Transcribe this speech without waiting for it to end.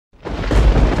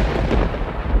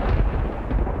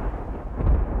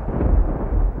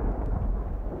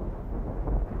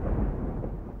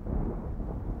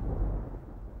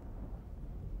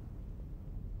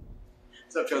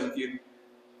What's up, Chosenfew?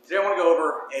 Today I want to go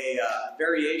over a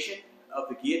variation of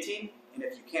the guillotine, and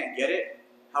if you can't get it,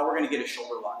 how we're going to get a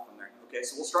shoulder lock from there. Okay,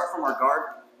 so we'll start from our guard.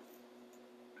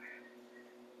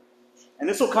 And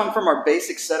this will come from our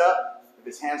basic setup. If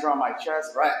his hands are on my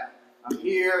chest, right? I'm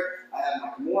here, I have my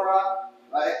Kimura,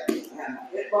 right? I have my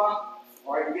hip bump,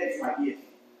 or I can get to my guillotine.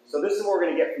 So this is what we're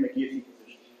going to get from the guillotine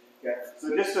position. Okay,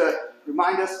 so just to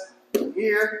remind us, from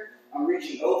here, I'm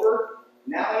reaching over.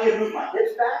 Now I need to move my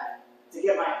hips back to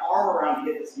get my arm around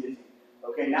to get this guillotine.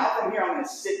 Okay, now from here I'm going to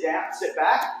sit down, sit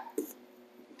back,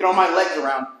 throw my legs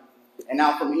around, and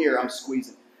now from here I'm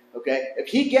squeezing. Okay, if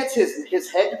he gets his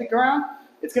head to the ground,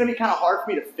 it's going to be kind of hard for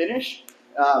me to finish.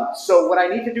 So what I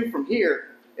need to do from here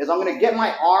is I'm going to get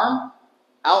my arm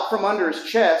out from under his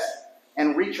chest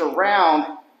and reach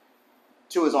around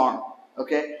to his arm.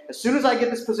 Okay, as soon as I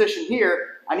get this position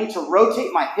here, I need to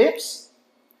rotate my hips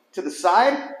to the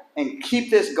side and keep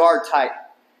this guard tight.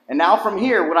 And now from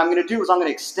here, what I'm going to do is I'm going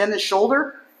to extend the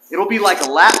shoulder. It'll be like a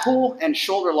lat pull and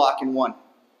shoulder lock in one.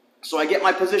 So I get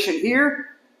my position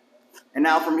here, and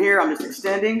now from here, I'm just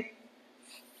extending.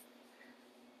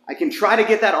 I can try to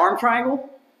get that arm triangle,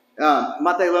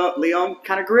 Mate Leon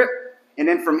kind of grip, and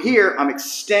then from here, I'm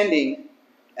extending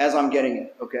as I'm getting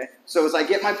it, okay? So as I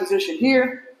get my position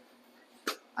here,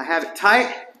 I have it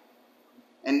tight,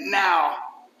 and now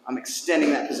I'm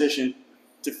extending that position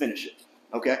to finish it.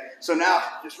 Okay, so now,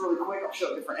 just really quick, I'll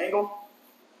show a different angle.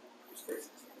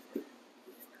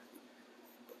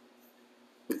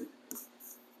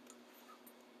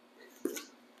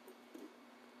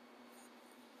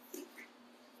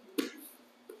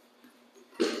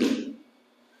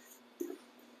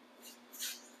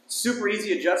 Super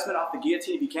easy adjustment off the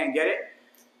guillotine if you can't get it.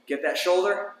 Get that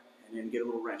shoulder, and then get a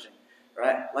little wrenching. All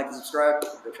right, like and subscribe,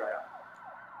 go try it out.